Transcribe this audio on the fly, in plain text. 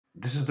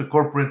This is the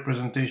corporate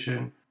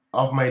presentation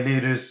of my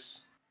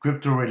latest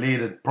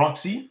crypto-related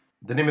proxy.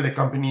 The name of the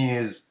company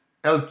is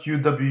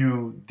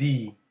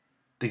LQWD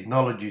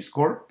Technologies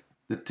Corp.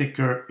 The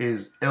ticker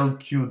is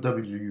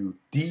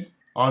LQWD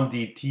on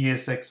the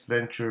TSX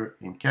Venture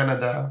in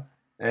Canada.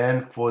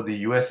 And for the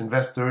US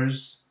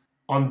investors,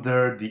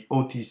 under the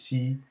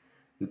OTC,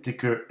 the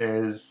ticker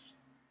is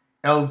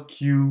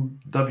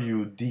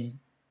LQWDF.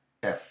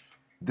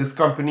 This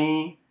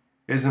company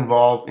is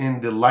involved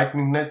in the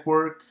Lightning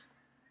Network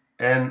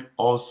and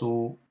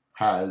also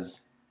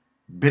has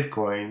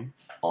Bitcoin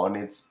on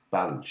its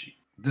balance sheet.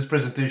 This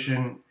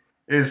presentation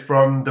is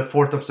from the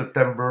 4th of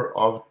September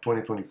of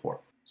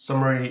 2024.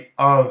 Summary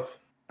of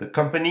the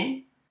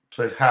company.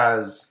 So it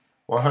has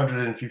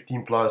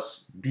 115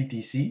 plus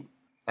BTC.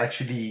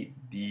 Actually,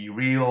 the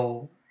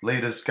real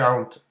latest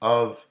count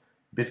of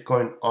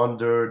Bitcoin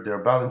under their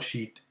balance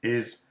sheet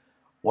is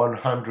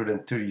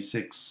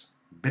 136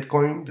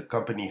 Bitcoin. The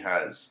company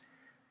has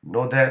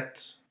no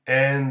debt,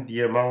 and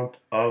the amount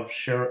of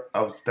share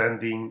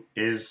outstanding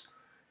is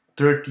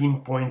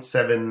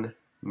 13.7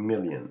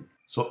 million.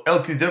 So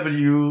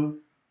LQW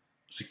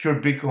Secure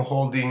Bitcoin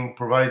Holding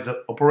provides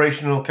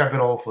operational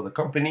capital for the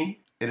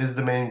company. It is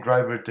the main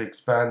driver to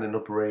expand and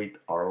operate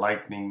our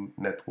Lightning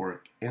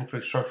Network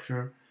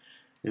infrastructure.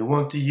 They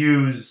want to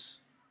use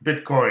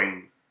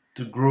Bitcoin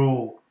to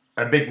grow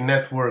a big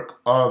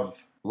network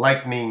of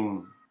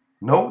Lightning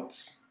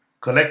nodes,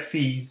 collect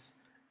fees,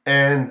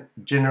 and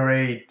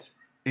generate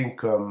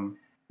income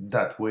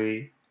that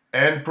way,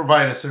 and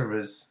provide a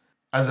service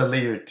as a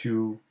layer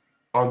 2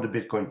 on the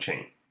Bitcoin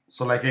chain.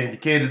 So like I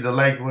indicated, the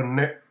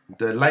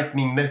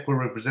Lightning Network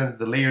represents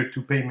the layer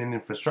 2 payment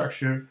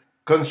infrastructure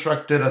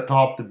constructed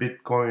atop the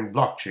Bitcoin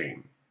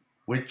blockchain,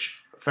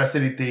 which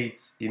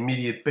facilitates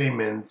immediate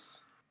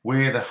payments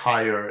with a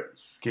higher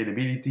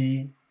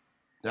scalability.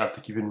 You have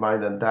to keep in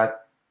mind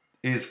that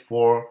is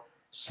for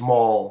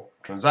small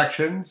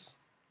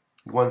transactions.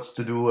 It wants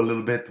to do a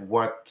little bit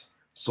what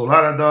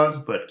Solana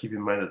does, but keep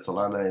in mind that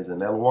Solana is an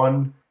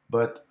L1.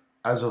 But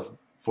as of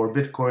for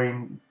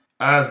Bitcoin,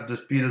 as the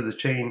speed of the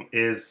chain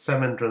is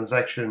 7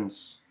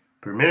 transactions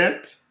per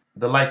minute,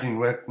 the Lightning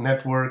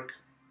Network,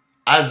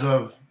 as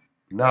of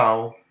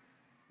now,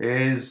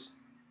 is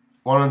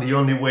one of the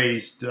only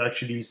ways to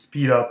actually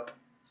speed up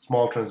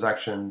small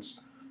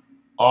transactions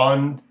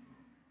on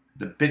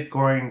the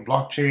Bitcoin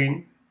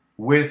blockchain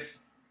with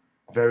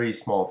very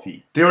small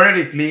fee.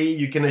 Theoretically,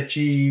 you can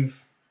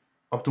achieve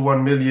up to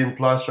 1 million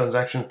plus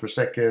transactions per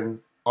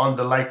second on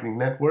the Lightning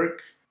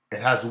Network.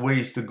 It has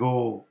ways to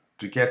go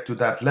to get to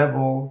that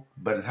level,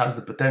 but it has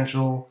the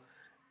potential,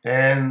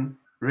 and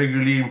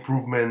regularly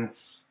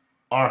improvements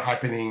are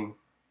happening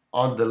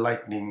on the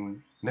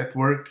Lightning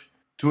Network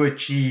to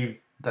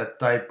achieve that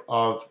type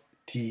of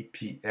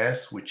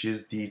TPS, which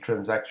is the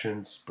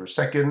transactions per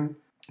second.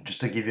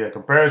 Just to give you a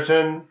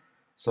comparison,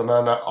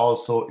 Solana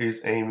also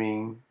is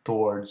aiming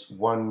towards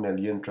 1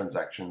 million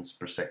transactions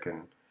per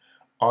second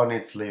on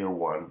its layer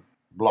 1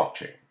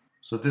 blockchain.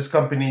 So this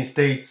company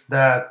states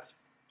that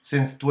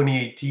since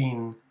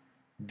 2018,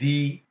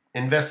 the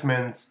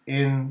investments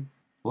in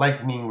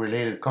Lightning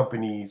related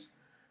companies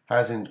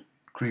has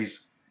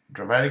increased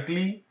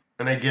dramatically.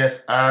 And I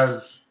guess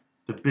as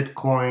the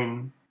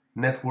Bitcoin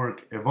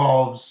network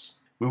evolves,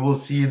 we will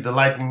see the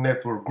Lightning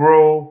network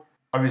grow,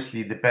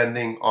 obviously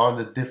depending on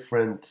the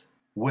different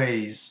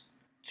ways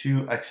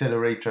to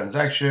accelerate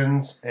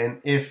transactions.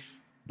 And if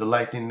the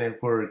Lightning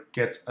Network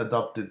gets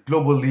adopted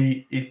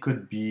globally, it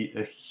could be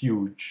a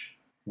huge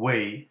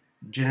way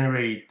to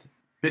generate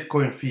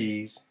Bitcoin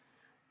fees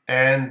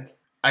and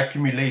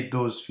accumulate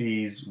those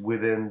fees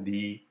within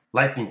the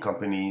Lightning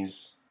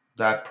companies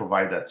that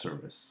provide that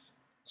service.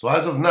 So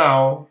as of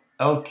now,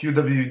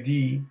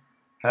 LQWD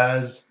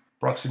has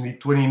approximately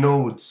 20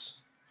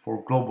 nodes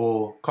for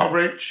global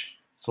coverage.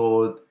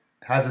 So it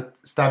has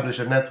established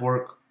a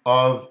network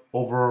of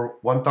over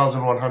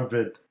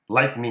 1,100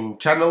 Lightning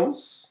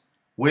channels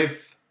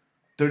with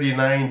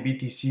 39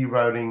 BTC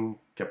routing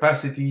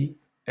capacity,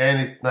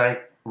 and it's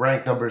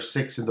ranked number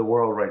 6 in the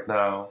world right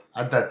now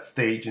at that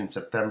stage in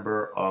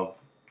September of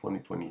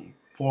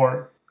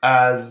 2024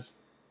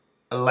 as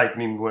a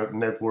Lightning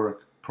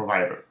network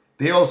provider.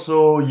 They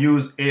also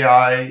use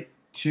AI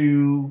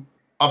to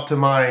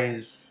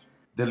optimize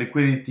the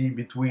liquidity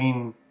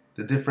between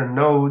the different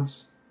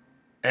nodes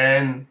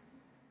and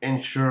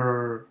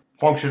ensure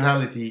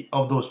functionality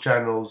of those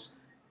channels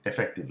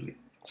effectively.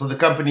 So the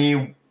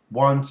company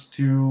wants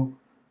to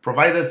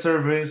provide that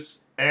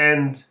service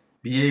and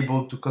be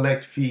able to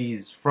collect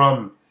fees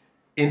from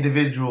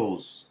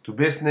individuals to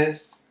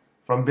business,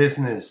 from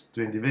business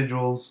to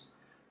individuals,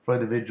 from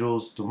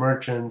individuals to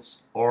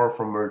merchants, or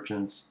from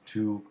merchants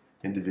to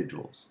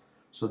individuals.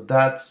 So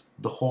that's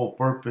the whole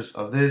purpose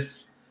of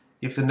this.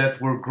 If the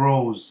network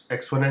grows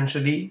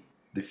exponentially,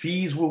 the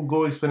fees will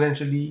go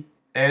exponentially,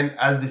 and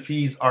as the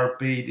fees are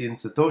paid in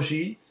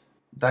Satoshis,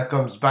 that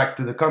comes back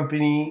to the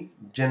company,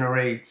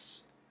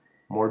 generates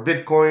more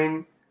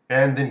Bitcoin,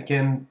 and then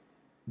can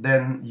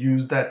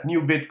use that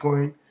new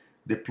Bitcoin,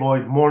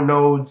 deploy more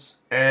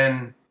nodes,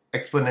 and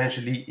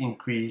exponentially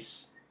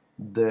increase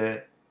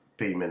the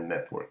payment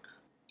network.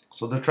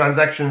 So the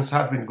transactions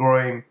have been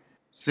growing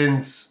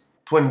since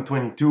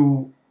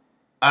 2022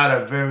 at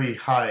a very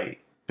high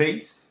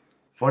pace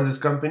for this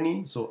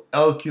company. So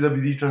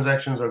LQWD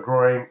transactions are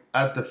growing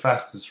at the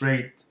fastest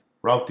rate,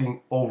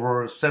 routing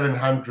over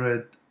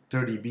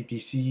 730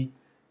 BTC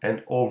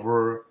and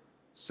over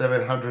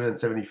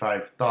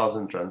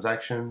 775,000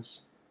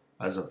 transactions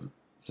as of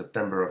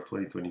September of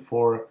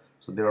 2024.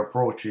 So they're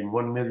approaching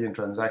 1 million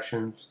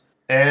transactions.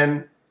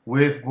 And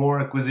with more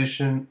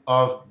acquisition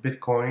of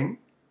Bitcoin,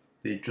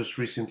 they just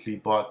recently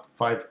bought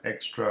 5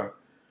 extra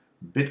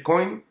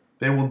Bitcoin.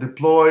 They will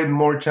deploy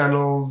more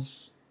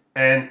channels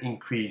and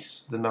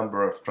increase the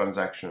number of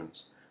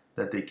transactions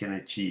that they can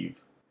achieve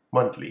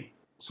monthly.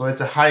 So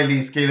it's a highly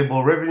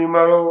scalable revenue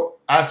model.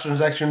 As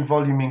transaction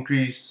volume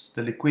increase,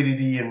 the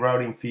liquidity and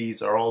routing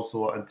fees are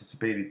also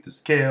anticipated to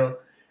scale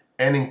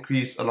and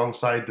increase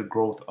alongside the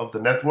growth of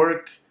the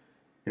network.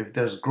 If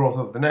there's growth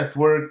of the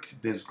network,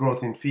 there's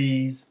growth in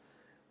fees,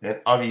 and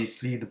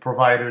obviously the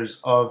providers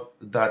of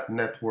that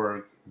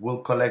network will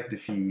collect the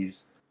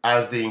fees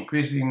as they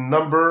increase in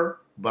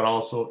number, but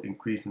also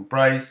increase in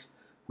price.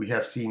 We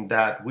have seen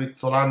that with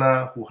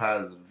Solana, who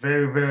has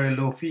very, very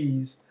low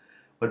fees,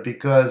 but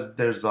because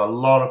there's a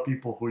lot of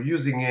people who are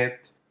using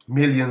it,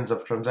 millions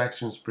of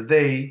transactions per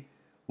day,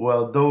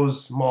 well,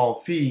 those small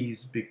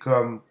fees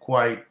become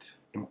quite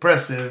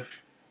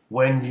impressive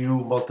when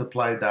you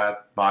multiply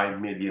that by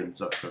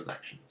millions of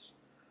transactions.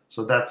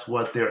 So that's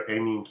what they're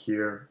aiming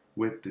here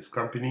with this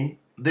company.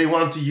 They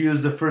want to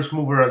use the first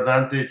mover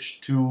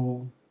advantage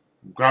to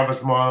grab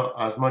as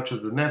much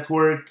as the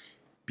network,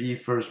 be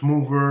first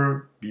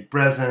mover, be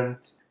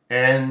present,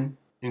 and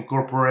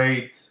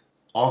incorporate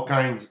all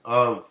kinds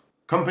of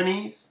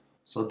companies.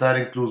 So that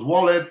includes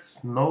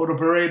wallets, node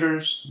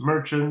operators,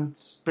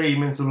 merchants,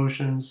 payment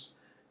solutions,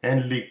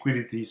 and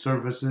liquidity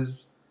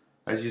services.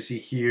 As you see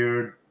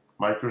here,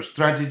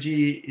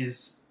 MicroStrategy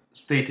is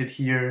stated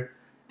here.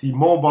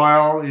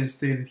 T-Mobile is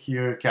stated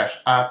here, Cash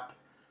App.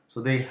 So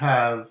they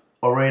have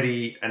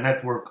already a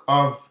network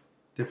of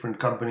different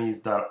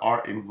companies that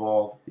are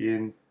involved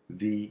in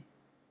the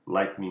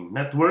Lightning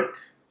Network.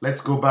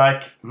 Let's go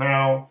back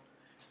now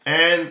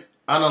and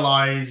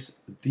analyze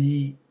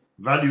the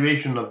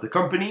valuation of the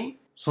company.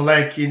 So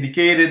like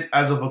indicated,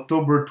 as of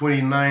October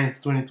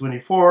 29th,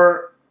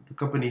 2024, the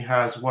company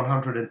has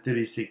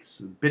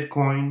 136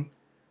 Bitcoin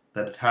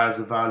that it has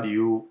a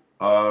value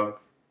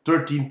of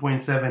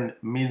 $13.7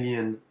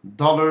 million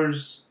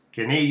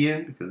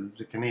Canadian, because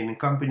it's a Canadian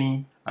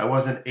company. I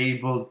wasn't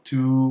able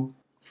to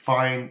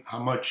find how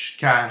much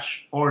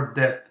cash or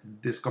debt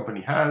this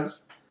company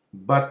has,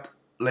 but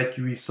like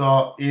we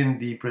saw in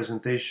the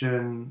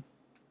presentation,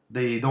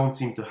 they don't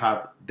seem to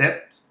have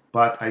debt,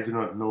 but I do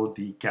not know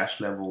the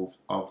cash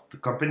levels of the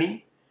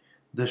company.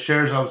 The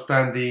shares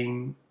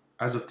outstanding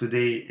as of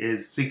today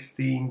is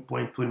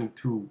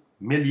 16.22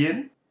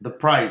 million. The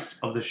price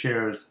of the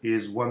shares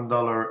is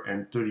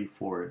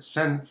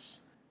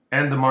 $1.34,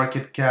 and the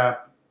market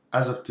cap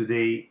as of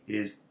today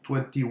is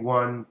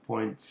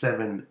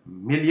 21.7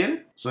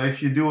 million. So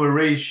if you do a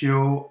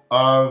ratio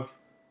of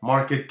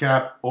market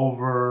cap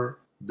over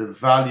the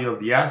value of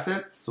the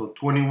assets, so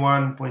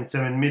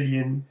 21.7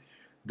 million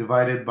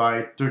divided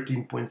by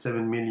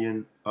 13.7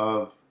 million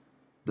of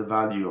the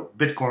value of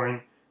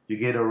Bitcoin, you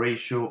get a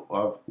ratio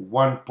of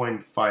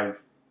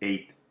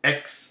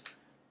 1.58x,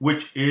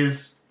 which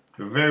is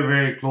very,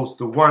 very close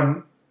to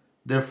 1,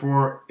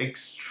 therefore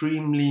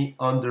extremely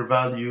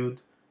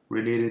undervalued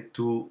related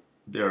to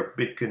their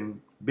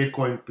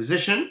Bitcoin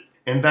position.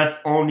 And that's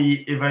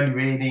only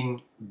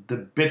evaluating the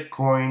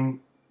Bitcoin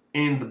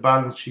in the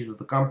balance sheet of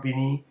the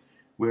company.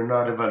 We're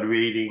not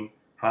evaluating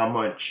how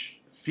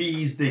much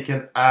fees they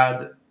can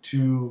add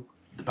to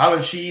the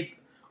balance sheet,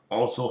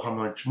 also how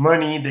much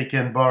money they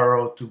can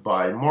borrow to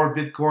buy more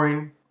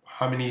Bitcoin,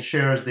 how many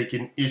shares they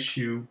can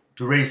issue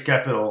to raise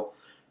capital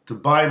to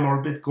buy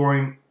more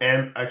Bitcoin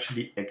and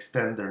actually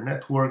extend their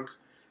network.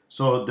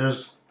 So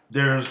there's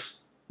a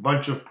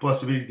bunch of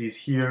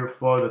possibilities here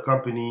for the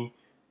company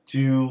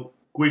to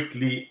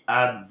quickly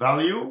add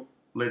value.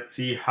 Let's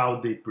see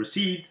how they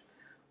proceed,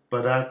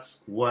 but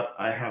that's what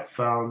I have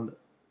found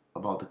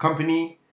about the company.